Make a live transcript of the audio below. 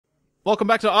Welcome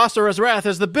back to Asura's Wrath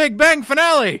as the Big Bang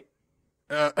finale!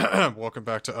 Welcome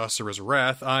back to Asura's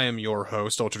Wrath. I am your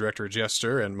host, Ultra Director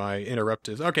Jester, and my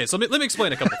interrupted... Okay, so let me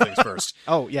explain a couple things first.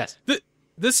 Oh, yes.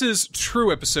 This is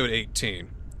true episode 18,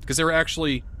 because there were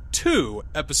actually 2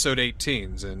 episode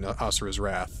 18s in Asura's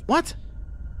Wrath. What?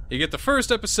 You get the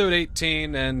first episode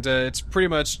 18, and it's pretty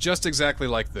much just exactly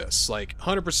like this. Like,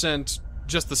 100%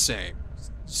 just the same.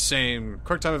 Same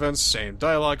quick time events, same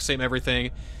dialogue, same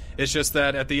everything. It's just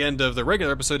that at the end of the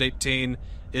regular episode 18,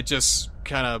 it just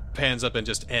kind of pans up and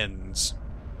just ends.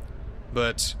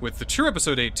 But with the true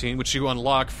episode 18, which you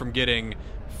unlock from getting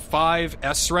 5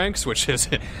 S ranks, which is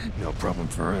no problem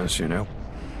for us, you know.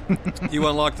 You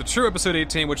unlock the true episode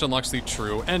 18, which unlocks the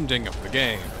true ending of the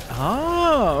game.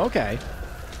 Oh, okay.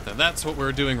 And that's what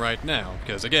we're doing right now,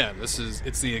 because again, it's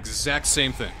the exact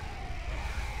same thing.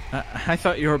 I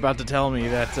thought you were about to tell me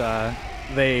that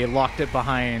they locked it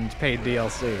behind paid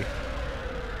DLC.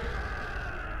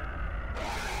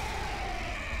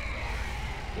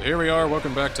 Here we are,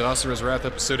 welcome back to Asura's Wrath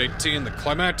episode 18, the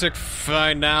climactic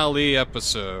finale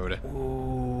episode.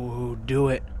 Ooh, do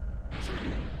it.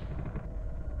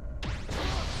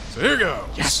 So here goes.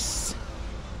 Yes!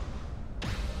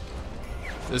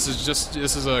 This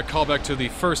is a callback to the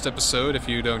first episode, if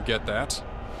you don't get that.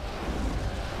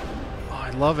 Oh,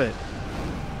 I love it.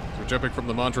 We're jumping from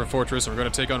the Mantra Fortress, and we're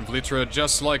going to take on Vlitra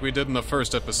just like we did in the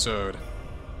first episode.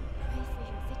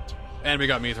 And we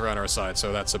got Mithra on our side,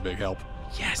 so that's a big help.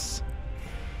 Yes!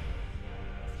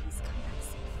 Please come back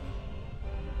safely.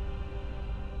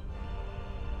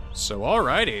 So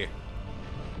alrighty.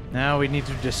 Now we need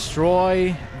to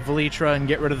destroy Vlitra and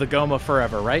get rid of the Goma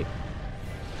forever, right?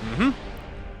 Mm-hmm.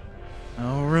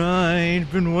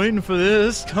 Alright, been waiting for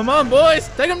this. Come on, boys!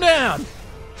 Take him down!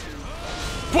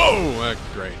 Whoa!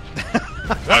 Great.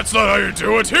 That's not how you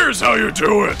do it! Here's how you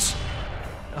do it!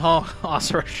 Oh,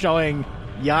 Asura showing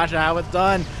Yasha how it's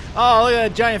done. Oh, look at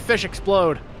that giant fish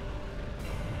explode.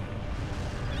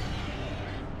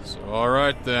 So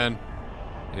alright then.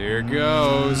 Here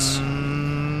goes.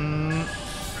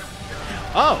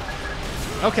 Oh!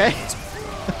 Okay.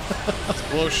 Let's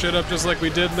blow shit up just like we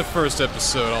did in the first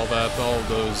episode all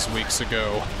those weeks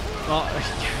ago. Well,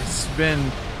 it's been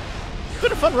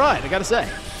a fun ride, I gotta say.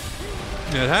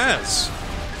 It has.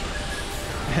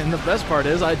 And the best part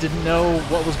is I didn't know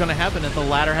what was going to happen at the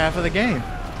latter half of the game.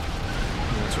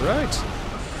 That's right.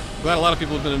 Glad a lot of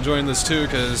people have been enjoying this too,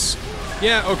 because,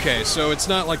 yeah, okay, so it's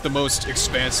not like the most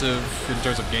expansive in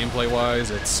terms of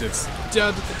gameplay-wise. It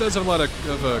does have a lot of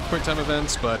quick time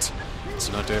events, but it's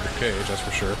not David Cage, that's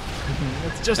for sure.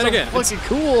 It's just And again, fucking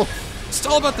cool. It's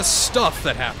all about the stuff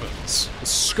that happens. The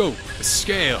scope, the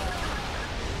scale,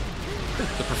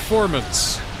 the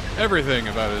performance. Everything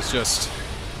about it is just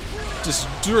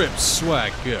drip,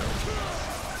 swag, go.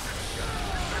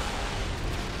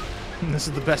 This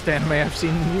is the best anime I've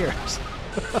seen in years.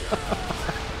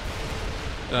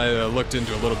 I looked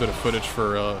into a little bit of footage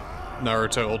for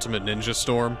Naruto Ultimate Ninja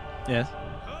Storm. Yes.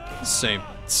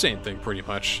 Same thing, pretty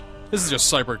much. This is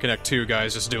just Cyber Connect 2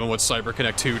 guys just doing what Cyber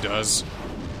Connect 2 does.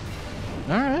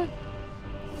 Alright.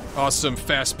 Awesome,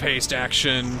 fast-paced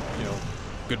action, you know,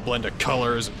 good blend of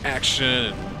colors and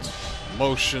action and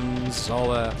emotions,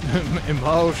 all that.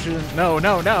 Emotion. No,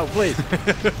 please.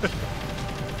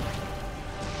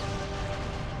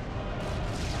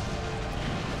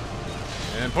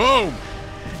 And boom!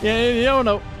 Yeah, you don't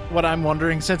know what I'm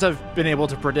wondering. Since I've been able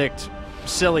to predict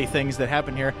silly things that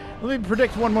happen here, let me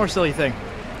predict one more silly thing.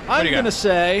 I'm going to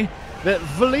say that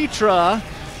Vlitra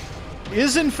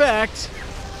is, in fact,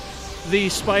 the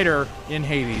spider in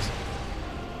Hades.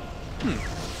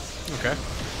 Okay.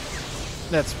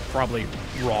 That's probably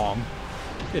wrong.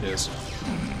 It is.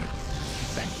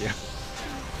 Thank you.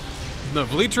 No,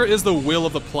 Vlitra is the will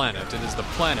of the planet. It is the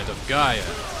planet of Gaia.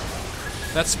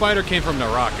 That spider came from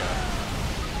Naraka.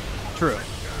 True.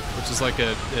 Which is like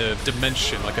a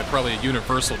dimension, like probably a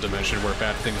universal dimension where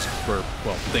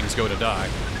things go to die.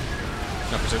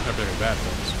 Not particularly bad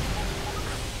things.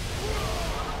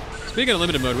 Speaking of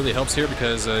limited mode, really helps here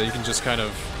because you can just kind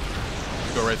of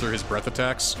go right through his breath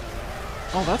attacks.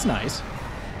 Oh, that's nice.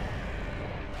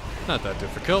 Not that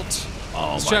difficult.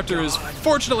 Oh, this chapter is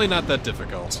fortunately not that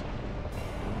difficult.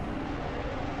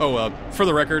 Oh, for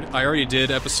the record, I already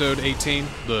did episode 18,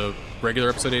 the regular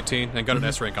episode 18, and got an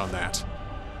S rank on that.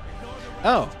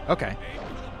 Oh, okay.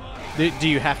 Do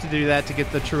you have to do that to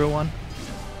get the true one?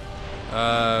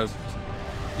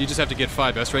 You just have to get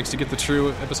 5 S ranks to get the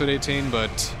true episode 18,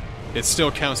 but it still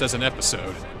counts as an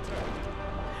episode.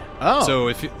 Oh. So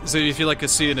if you like to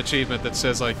see an achievement that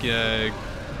says like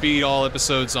beat all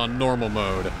episodes on normal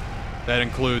mode, that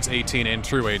includes 18 and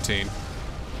true 18.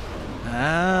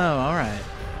 Oh, all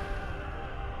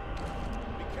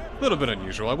A little bit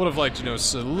unusual. I would have liked, you know,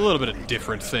 a little bit of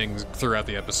different things throughout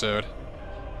the episode.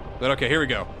 But okay, here we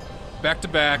go. Back to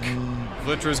back.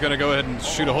 Vlitra's gonna go ahead and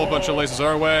shoot a whole bunch of lasers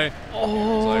our way.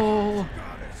 Oh.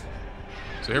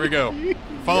 So here we go.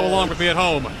 Follow along with me at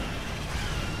home.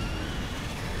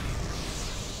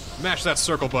 Mash that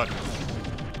circle button.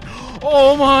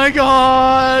 Oh my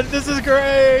god! This is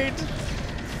great!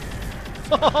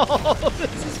 Oh,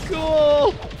 this is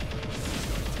cool!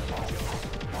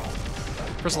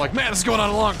 Chris is like, man, this is going on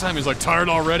a long time. He's like, tired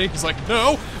already? He's like,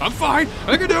 no, I'm fine.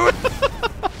 I can do it.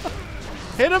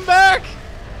 Hit him back!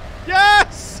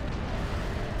 Yes!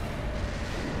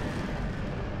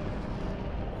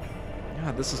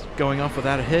 God, this is going off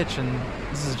without a hitch, and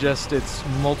this is just its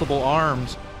multiple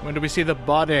arms. When do we see the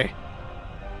body?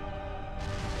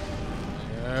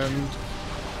 And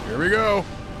here we go.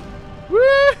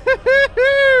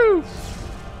 Woo-hoo-hoo-hoo!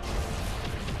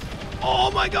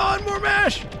 Oh my god, more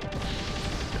mash!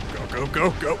 Go, go, go,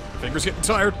 go. Fingers getting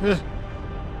tired.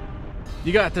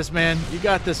 You got this, man. You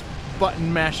got this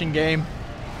button mashing game.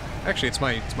 Actually, it's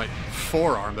my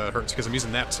forearm that hurts because I'm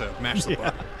using that to mash the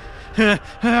button.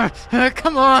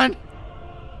 Come on!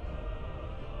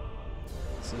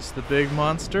 Is this the big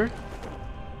monster?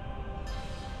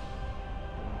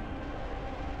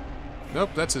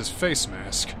 Nope, that's his face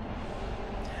mask.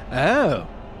 Oh.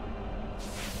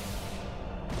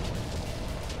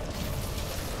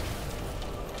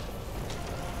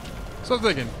 So I'm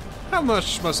thinking, how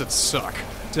much must it suck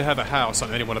to have a house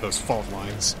on any one of those fault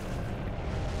lines?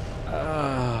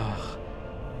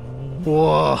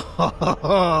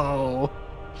 Whoa.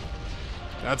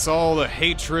 That's all the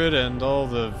hatred and all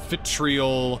the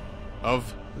vitriol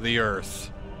of the earth.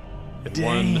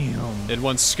 In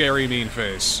one scary, mean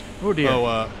face. Oh dear.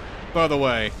 Oh, by the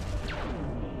way.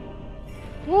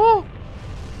 Oh!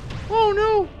 Oh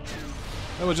no!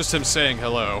 That was just him saying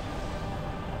hello.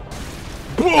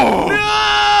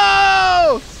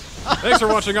 No! Thanks for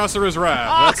watching Asura's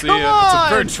Wrath. Oh, That's a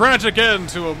very tragic end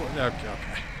to a... Okay.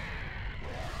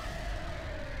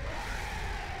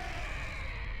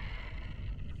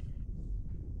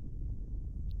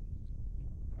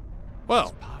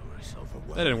 Well,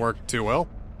 that didn't work too well.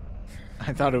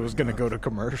 I thought it was gonna go to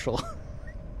commercial.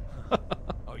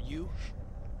 Are you?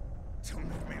 Don't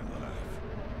leave me alive.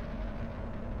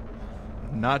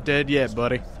 Not dead yet,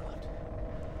 buddy.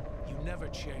 You never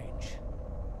change.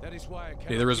 That is why I can't.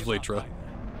 Neither is Vlitra.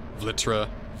 Vlitra.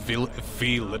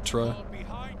 Vlitra.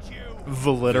 Behind you.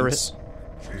 Vliterate.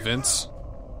 Vince.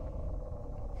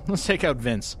 Let's take out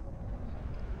Vince.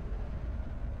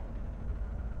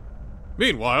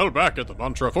 Meanwhile, back at the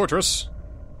Mantra Fortress.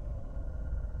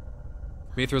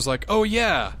 Mithra's like, oh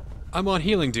yeah, I'm on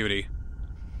healing duty.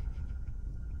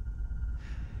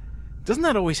 Doesn't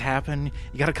that always happen?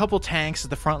 You got a couple tanks at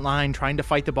the front line trying to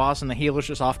fight the boss, and the healer's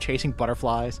just off chasing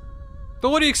butterflies. But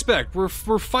what do you expect? We're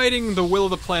fighting the will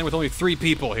of the plan with only 3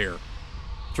 people here.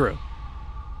 True.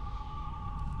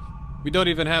 We don't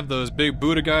even have those big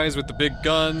Buddha guys with the big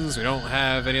guns. We don't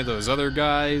have any of those other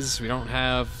guys. We don't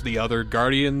have the other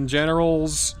Guardian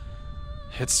generals.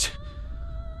 This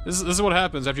is what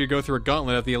happens after you go through a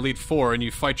gauntlet at the Elite Four and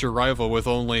you fight your rival with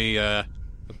only a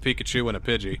Pikachu and a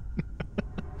Pidgey.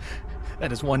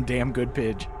 That is one damn good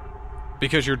Pidge.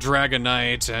 Because your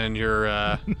Dragonite and your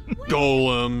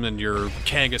Golem and your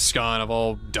Kangaskhan have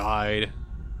all died.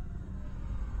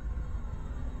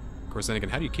 Of course, then again,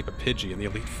 how do you keep a Pidgey in the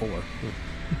Elite Four?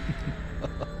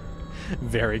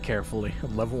 Very carefully.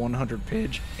 Level 100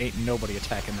 Pidge. Ain't nobody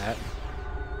attacking that.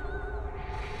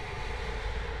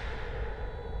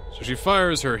 So she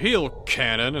fires her heal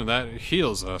cannon, and that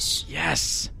heals us.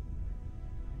 Yes!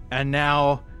 And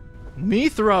now,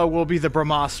 Mithra will be the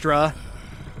Brahmastra,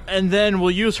 and then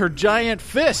we'll use her giant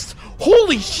fist.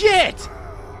 Holy shit!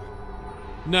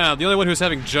 Now, the only one who's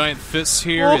having giant fists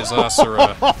here is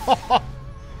Asura.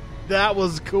 That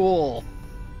was cool.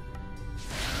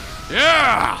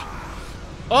 Yeah!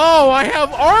 Oh, I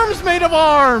have arms made of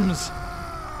arms!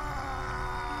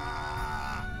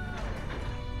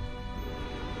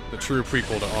 The true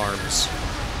prequel to ARMS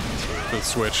for the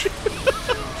Switch.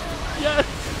 Yes!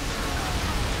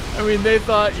 I mean, they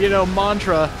thought,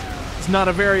 Mantra is not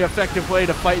a very effective way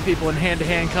to fight people in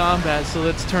hand-to-hand combat, so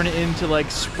let's turn it into,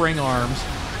 spring arms.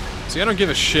 See, I don't give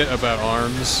a shit about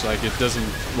ARMS. Like, it doesn't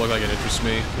look like it interests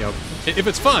me. If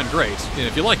it's fun, great.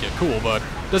 If you like it, cool, but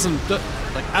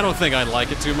I don't think I'd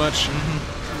like it too much.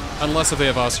 Mm-hmm. Unless if they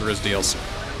have Asura's DLC.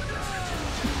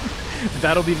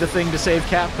 That'll be the thing to save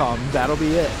Capcom. That'll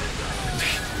be it.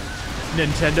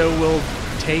 Nintendo will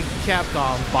take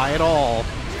Capcom, buy it all.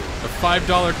 A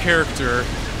 $5 character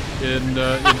in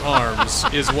ARMS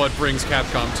is what brings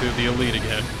Capcom to the Elite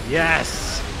again.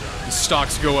 Yes!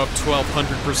 stocks go up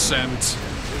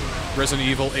 1,200%. Resident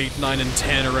Evil 8, 9, and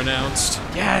 10 are announced.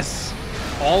 Yes!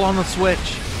 All on the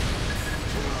Switch.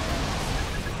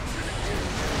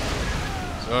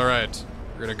 Alright,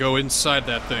 we're gonna go inside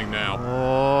that thing now.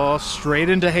 Oh, straight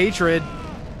into hatred.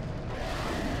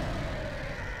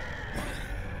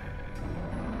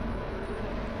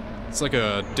 It's like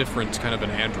a different kind of an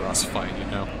Andros fight, you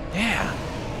know? Yeah.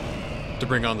 To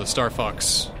bring on the Star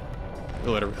Fox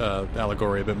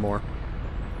allegory a bit more.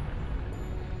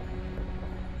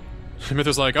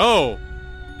 Mythos like, oh,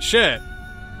 shit.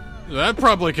 That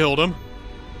probably killed him.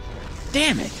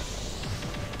 Damn it.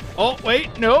 Oh,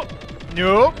 wait, nope.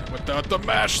 Nope. Without the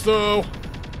mash, though.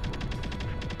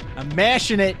 I'm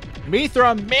mashing it. Mithra,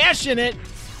 I'm mashing it.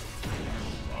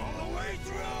 All the way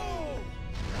through!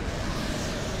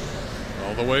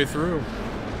 All the way through.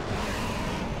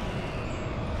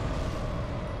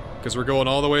 Because we're going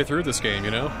all the way through this game,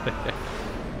 you know?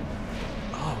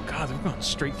 Oh, God, they're going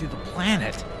straight through the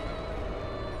planet.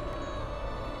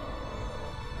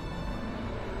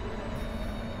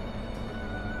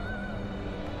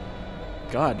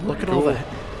 God, look at all that.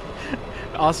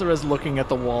 Asura's looking at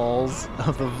the walls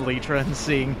of the Vlitra and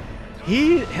seeing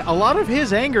a lot of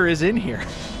his anger is in here.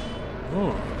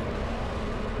 Oh.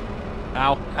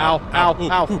 Ow, ow, ow,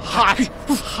 Ooh, ow. ooh. Hot!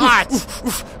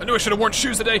 Hot! I knew I should have worn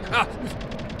shoes today. Ah.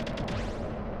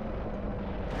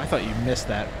 I thought you missed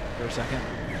that for a second.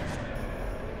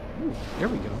 Ooh, there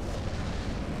we go.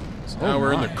 So now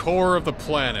we're in the core of the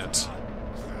planet.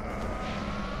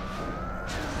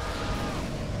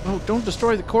 Oh, don't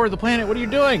destroy the core of the planet. What are you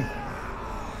doing?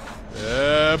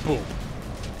 Boom.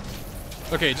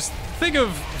 Okay, just think of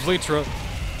Vlitra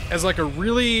as like a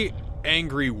really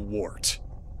angry wart.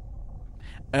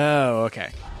 Oh,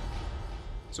 okay.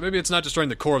 So maybe it's not destroying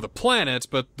the core of the planet,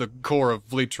 but the core of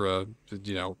Vlitra,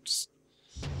 you know, just...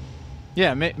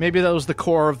 Yeah, maybe that was the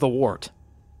core of the wart.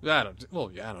 I don't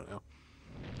know.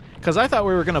 Because I thought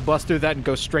we were going to bust through that and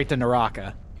go straight to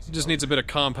Naraka. He just needs a bit of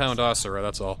compound Asura,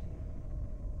 that's all.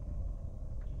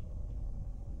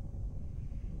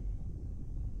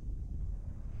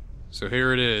 So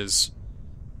here it is.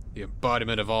 The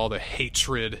embodiment of all the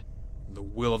hatred and the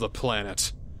will of the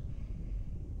planet.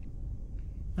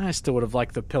 I still would have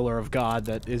liked the Pillar of God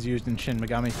that is used in Shin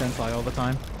Megami Tensei all the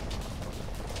time.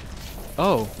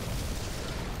 Oh.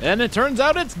 And it turns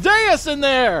out it's Deus in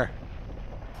there!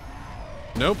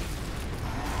 Nope.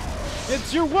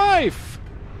 It's your wife!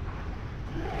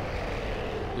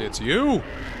 It's you!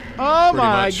 Oh Pretty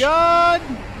my much. God!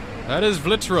 That is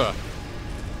Vlitra.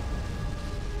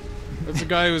 That's the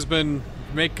guy who's been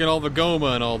making all the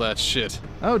Goma and all that shit.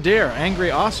 Oh dear,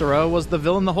 Angry Asura was the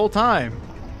villain the whole time.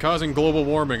 Causing global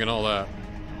warming and all that.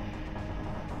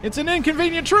 It's an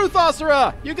inconvenient truth,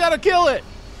 Asura! You gotta kill it!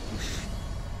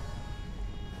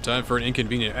 Time for an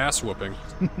inconvenient ass whooping.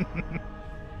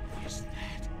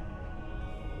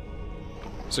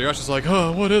 So Yasha's like,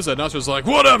 oh, what is it? And Asura's like,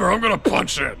 whatever, I'm gonna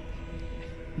punch it!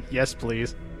 Yes,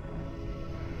 please.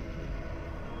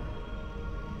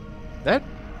 That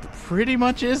pretty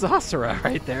much is Asura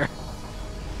right there.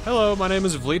 Hello, my name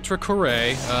is Vlitra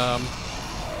Correa.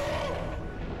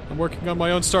 I'm working on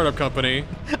my own startup company.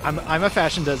 I'm a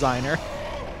fashion designer.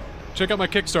 Check out my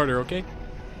Kickstarter, okay?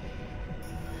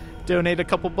 Donate a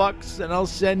couple bucks and I'll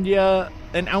send you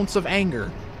an ounce of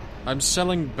anger. I'm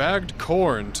selling bagged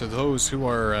corn to those who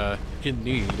are, in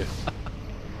need.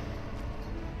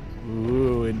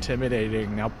 Ooh,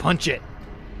 intimidating. Now punch it.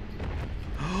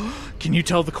 Can you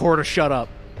tell the core to shut up?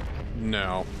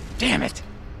 No. Damn it!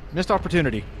 Missed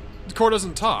opportunity. The core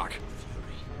doesn't talk.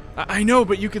 I know,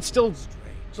 but you could still,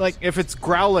 like, if it's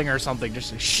growling or something, just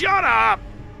say, shut up!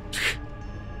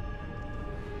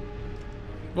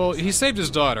 Well, he saved his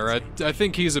daughter. I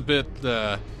think he's a bit,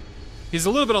 he's a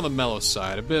little bit on the mellow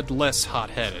side, a bit less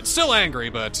hot-headed. Still angry,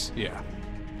 but, yeah.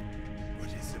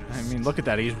 I mean, look at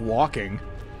that, he's walking.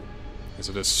 Is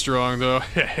it as strong, though?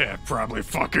 Probably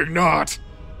fucking not!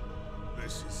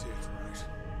 This is it, right?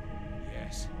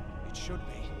 Yes, it should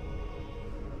be.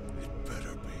 It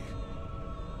better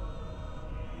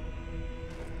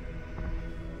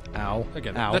be. Ow.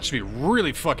 Again, Ow. that should be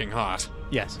really fucking hot.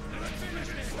 Yes.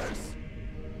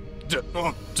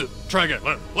 Try again.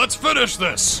 Let's finish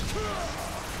this!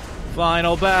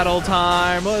 Final battle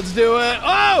time, let's do it!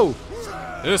 Oh!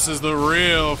 This is the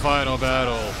real final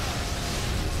battle.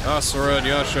 Asura and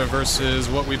Yasha versus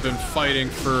what we've been fighting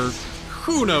for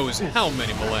who knows how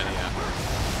many millennia.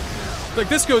 Like,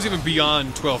 this goes even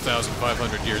beyond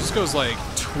 12,500 years. This goes like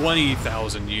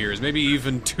 20,000 years, maybe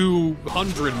even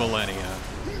 200 millennia.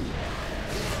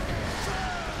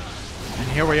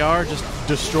 here we are, just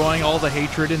destroying all the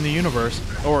hatred in the universe.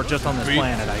 Or just on this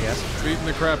planet, I guess. Beating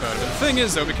the crap out of it. The thing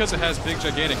is, though, because it has big,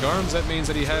 gigantic arms, that means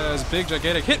that he has big,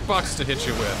 gigantic hitboxes to hit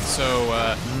you with. So,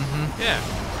 yeah,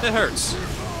 it hurts.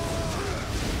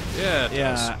 Yeah, it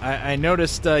does. I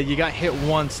noticed you got hit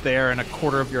once there and a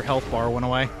quarter of your health bar went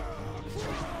away.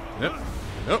 Yep.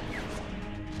 Yep.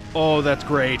 Oh, that's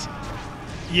great.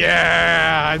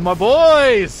 Yeah, my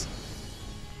boys!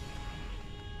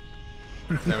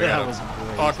 Now we gotta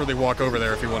awkwardly walk over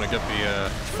there if you want to get the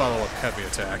follow-up heavy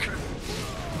attack.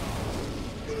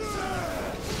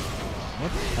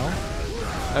 What the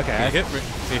hell? Okay.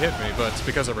 He hit me, but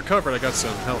because I recovered, I got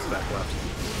some health back left.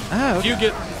 Oh, okay.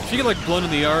 If you get like blown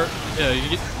in the air,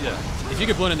 if you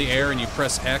get blown in the air and you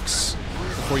press X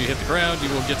before you hit the ground, you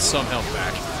will get some health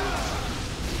back.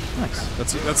 Nice.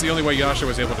 That's the only way Yasha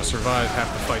was able to survive half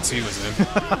the fights he was in.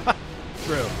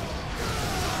 True.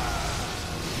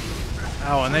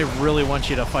 Oh, and they really want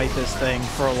you to fight this thing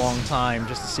for a long time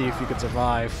just to see if you could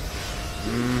survive.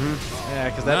 Mm-hmm. Yeah,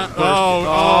 because that burst...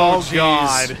 Oh,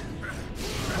 God.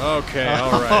 Okay,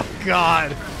 alright. Oh,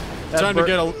 God. Time to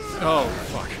get a... Oh,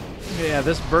 fuck. Yeah,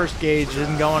 this burst gauge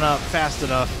isn't going up fast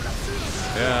enough.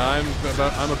 Yeah,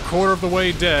 I'm a quarter of the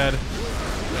way dead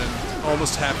and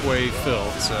almost halfway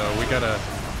filled, so we gotta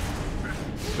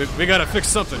fix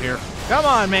something here. Come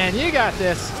on, man, you got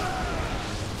this.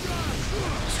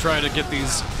 Just trying to get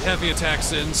these heavy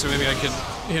attacks in so maybe I can,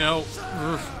 you know...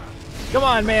 Come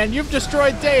on, man, you've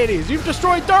destroyed deities. You've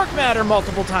destroyed dark matter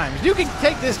multiple times. You can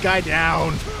take this guy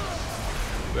down.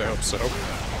 I hope so.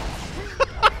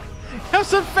 Have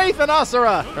some faith in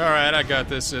Asura. Alright, I got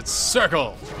this. It's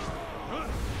circle.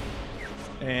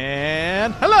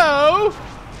 And hello.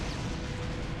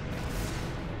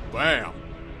 Bam.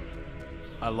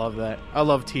 I love that. I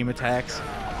love team attacks.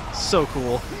 So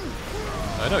cool.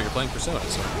 I know, you're playing Persona,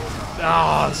 so...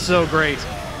 Oh, it's so great.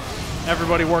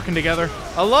 Everybody working together.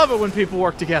 I love it when people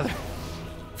work together.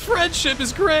 Friendship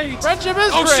is great! Friendship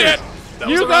is great! Oh, shit! That was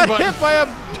You the wrong got button. hit by a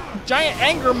giant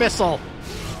anger missile.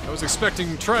 I was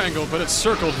expecting triangle, but it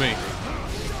circled me.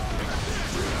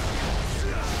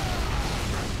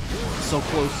 So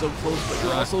close, but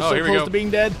you're also Oh, so here we close go. to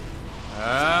being dead.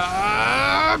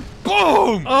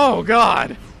 Boom! Oh,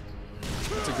 God.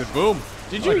 That's a good boom.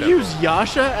 Did I you like that use boom.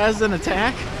 Yasha as an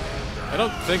attack? I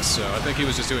don't think so. I think he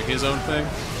was just doing his own thing.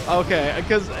 Okay,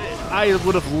 because I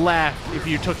would have laughed if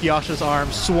you took Yasha's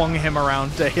arm, swung him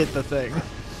around to hit the thing.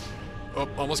 Oh,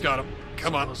 almost got him.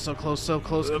 Come on. So close, come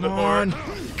A little bit on. more.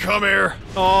 Come here.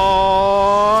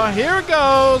 Oh, here it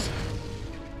goes.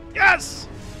 Yes!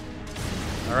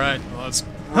 All right, let's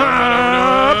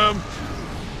run over to him.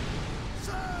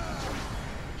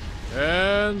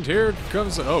 And here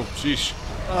comes... Oh, sheesh.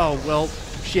 Oh, well,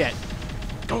 shit.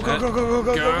 Go,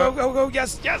 go,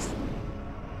 yes,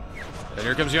 And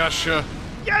here comes Yasha.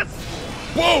 yes!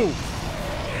 Whoa!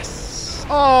 Yes!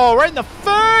 Oh, right in the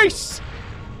face!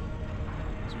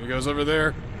 So he goes over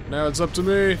there. Now it's up to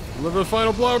me. Deliver the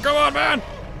final blow. Come on, man!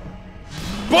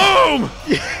 Boom!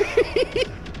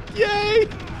 Yay!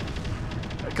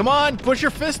 Come on, push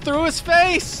your fist through his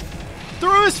face!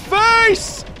 Through his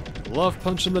face! Love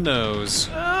punch in the nose.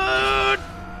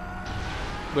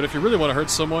 But if you really want to hurt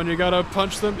someone, you gotta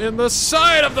punch them in the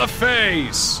side of the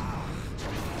face!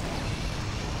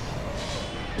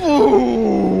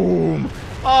 Boom!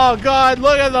 Oh God,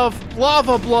 look at the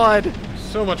lava blood!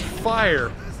 So much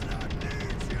fire.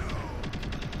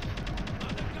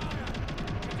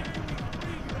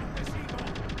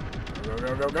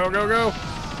 Go.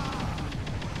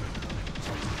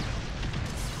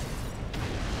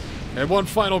 And one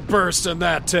final burst, and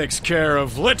that takes care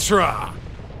of Litra!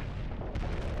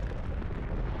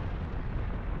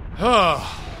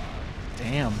 Oh.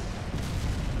 Damn.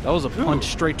 That was a punch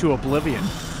straight to oblivion.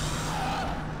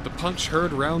 The punch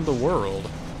heard round the world.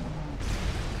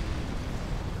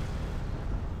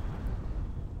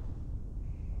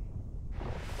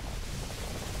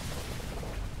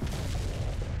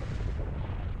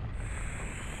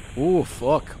 Ooh,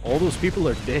 fuck. All those people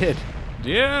are dead.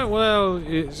 Yeah, well,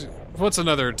 what's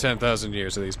another 10,000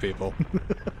 years of these people?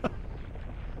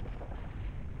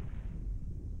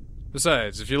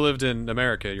 Besides, if you lived in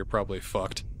America, you're probably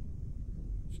fucked.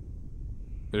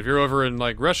 But if you're over in,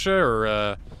 like, Russia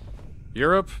or,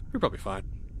 Europe, you're probably fine.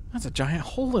 That's a giant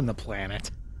hole in the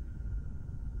planet.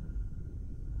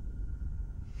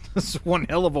 This is one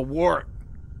hell of a war.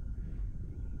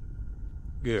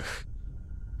 Ugh.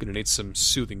 Gonna need some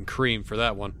soothing cream for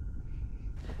that one.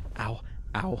 Ow,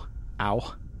 ow,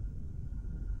 ow.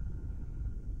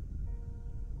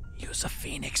 Use a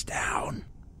phoenix down.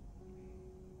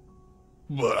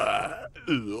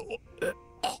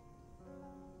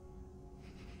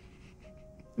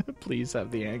 Please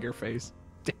have the anger face.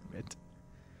 Damn it.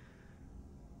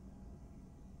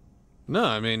 No,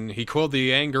 I mean, he quelled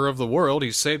the anger of the world,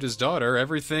 he saved his daughter,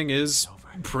 everything is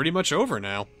pretty much over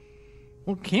now.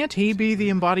 Well, can't he be the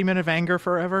embodiment of anger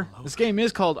forever? This game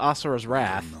is called Asura's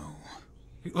Wrath.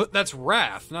 That's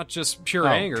wrath, not just pure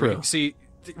Oh, anger. true. See,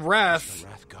 wrath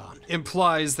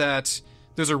implies that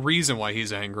there's a reason why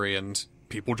he's angry, and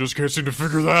people just can't seem to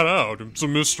figure that out. It's a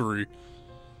mystery.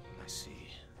 I see.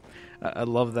 I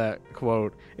love that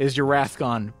quote. Is your wrath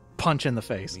gone? Punch in the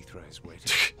face. Mithra is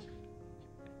waiting.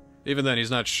 Even then, he's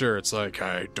not sure. It's like,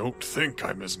 I don't think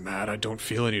I'm as mad. I don't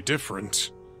feel any different.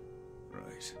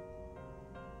 Right.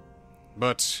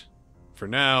 But, for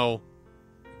now,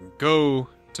 go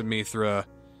to Mithra,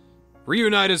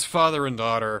 reunite his father and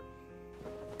daughter,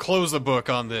 close the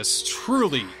book on this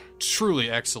truly,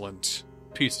 truly excellent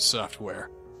piece of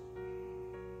software.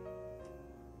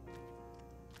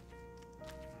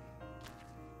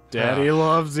 Daddy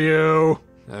loves you.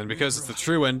 And because it's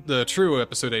the true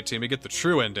episode 18, we get the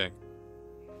true ending.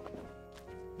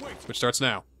 Which starts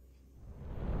now.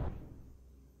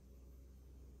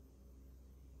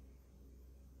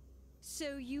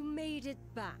 So you made it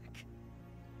back.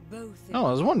 Both of Oh,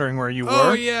 I was wondering where you Oh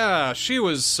were. yeah, she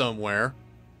was somewhere.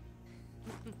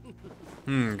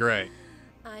 Great.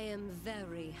 I am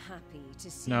very happy to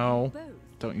see No. you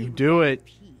both. Don't you in do one it.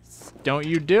 piece. Don't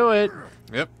you do it.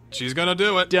 Yep, she's gonna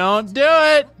do it. Don't do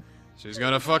it. She's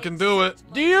gonna fucking do it.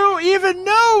 Do you even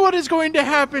know what is going to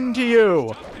happen to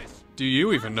you? Do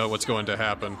you even know what's going to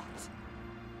happen?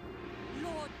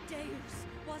 Lord Deus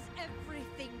was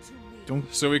everything to me.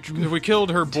 Don't, So we killed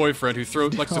her boyfriend who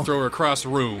likes to throw her across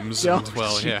rooms. don't And,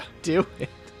 well, you yeah. do it.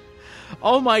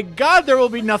 Oh my god, there will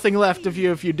be nothing left of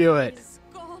you if you do it. He's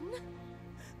gone.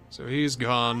 So he's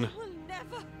gone. I will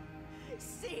never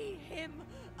see him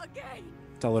again.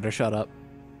 Tell her to shut up.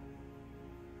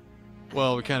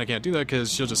 Well, we kind of can't do that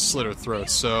because she'll just slit her throat.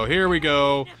 So here we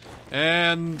go.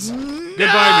 And goodbye,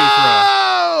 Mithra.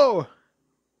 No!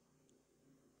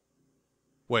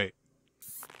 Wait.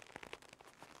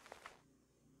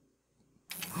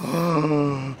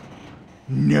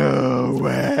 No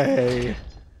way.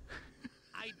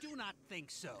 I do not think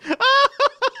so. You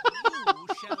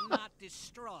shall not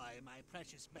destroy my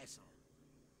precious vessel.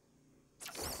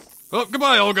 Oh,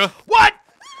 goodbye, Olga. What?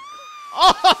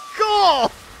 Oh,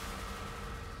 cool!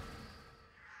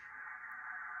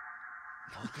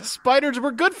 Spiders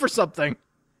were good for something.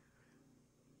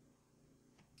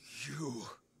 You.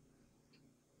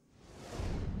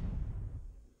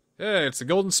 Hey, it's the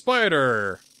Golden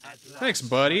Spider. At last, Thanks,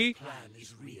 buddy. my plan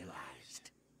is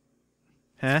realized.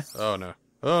 Huh? Oh no.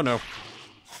 Oh no.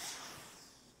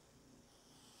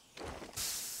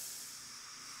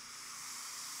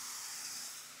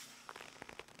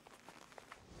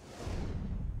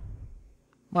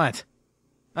 What?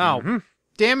 Oh,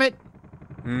 damn it.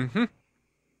 Mm-hmm.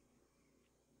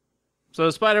 So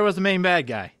the spider was the main bad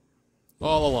guy.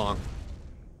 All along.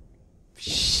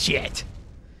 Shit.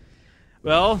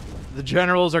 Well, the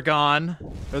generals are gone.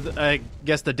 I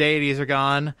guess the deities are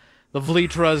gone. The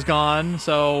Vlitra's gone.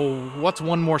 So what's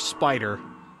one more spider?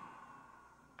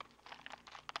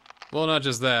 Well, not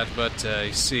just that, but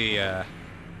you see,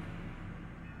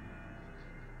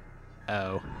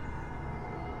 Oh.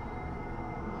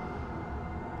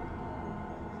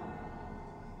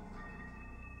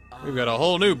 we've got a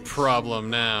whole new problem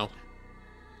now.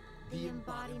 The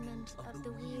embodiment of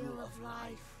the wheel of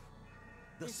life.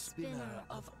 The spinner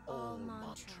of all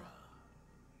mantra.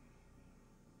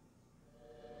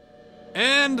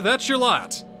 And that's your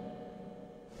lot.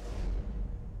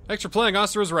 Thanks for playing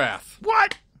Asura's Wrath.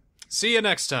 What? See you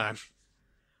next time.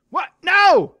 What?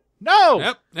 No!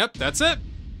 No! Yep, that's it.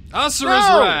 Asura's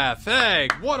No! Wrath. Hey,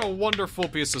 what a wonderful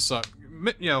piece of stuff.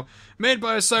 Made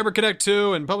by CyberConnect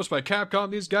 2 and published by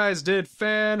Capcom. These guys did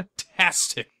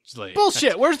fantastically.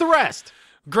 Bullshit, where's the rest?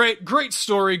 Great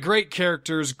story, great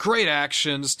characters, great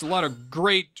actions, a lot of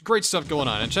great stuff going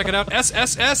on. And check it out,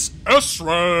 SSS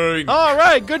S-Rank. All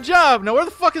right, good job. Now where the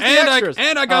fuck is the extras?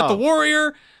 I got the Oh.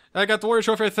 Warrior. I got the Warrior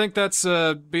trophy. I think that's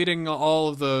beating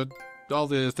all the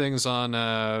things on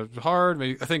hard.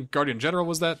 I think Guardian General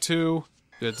was that too.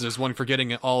 There's one for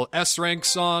getting all S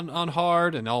ranks on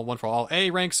hard, and one for all A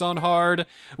ranks on hard,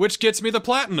 which gets me the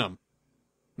platinum.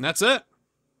 And that's it.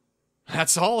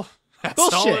 That's all. That's all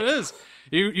Bullshit. it is.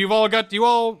 You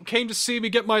all came to see me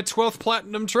get my 12th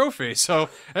platinum trophy. So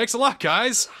thanks a lot,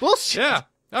 guys. Bullshit. Yeah.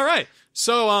 All right.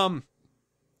 So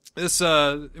this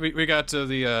we got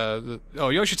the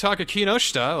Yoshitaka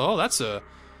Kinoshita. Oh,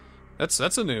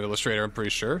 that's a new illustrator, I'm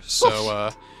pretty sure. So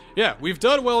yeah, we've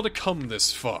done well to come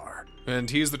this far. and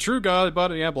he's the true god,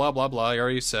 but yeah, blah, blah, blah. I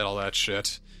already said all that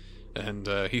shit. And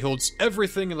he holds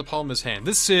everything in the palm of his hand.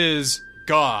 This is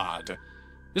God.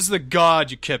 This is the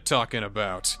God you kept talking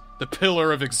about. The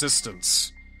pillar of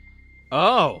existence.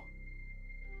 Oh.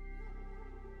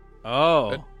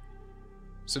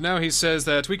 So now he says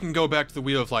that we can go back to the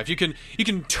Wheel of Life. You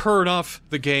can turn off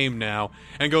the game now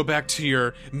and go back to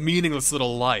your meaningless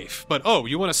little life. But oh,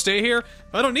 you want to stay here?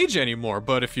 I don't need you anymore.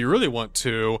 But if you really want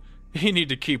to, you need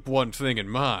to keep one thing in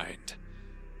mind.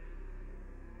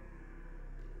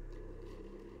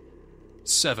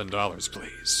 $7,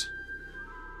 please.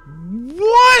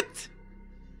 What?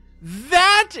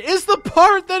 That is the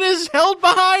part that is held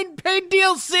behind paid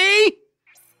DLC?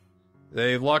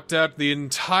 They locked out the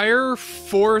entire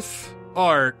 4th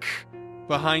arc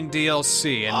behind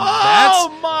DLC, and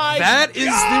that is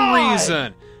the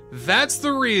reason. That's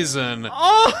the reason.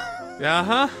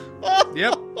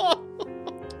 Yep.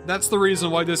 That's the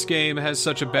reason why this game has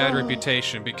such a bad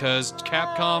reputation, because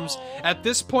Capcom's, at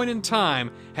this point in time,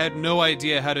 had no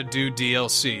idea how to do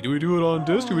DLC. Do we do it on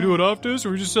disc? Do we do it off disc? Or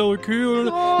we just sell a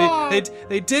key?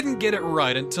 They didn't get it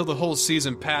right until the whole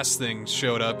season pass thing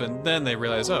showed up, and then they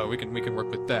realized, oh, we can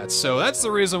work with that. So that's the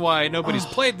reason why nobody's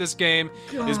played this game,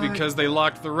 is because they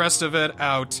locked the rest of it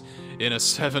out in a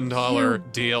 $7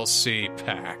 DLC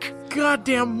pack.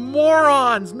 Goddamn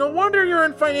morons! No wonder you're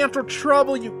in financial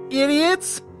trouble, you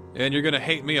idiots! And you're gonna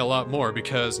hate me a lot more,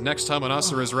 because next time on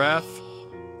Asura's Wrath,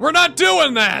 we're not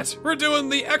doing that! We're doing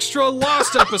the extra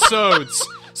Lost episodes!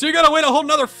 So you're gonna wait a whole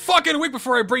nother fucking week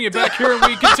before I bring you back here and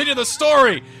we continue the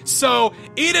story! So,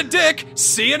 eat a dick!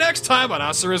 See you next time on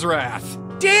Asura's Wrath!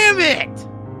 Damn it!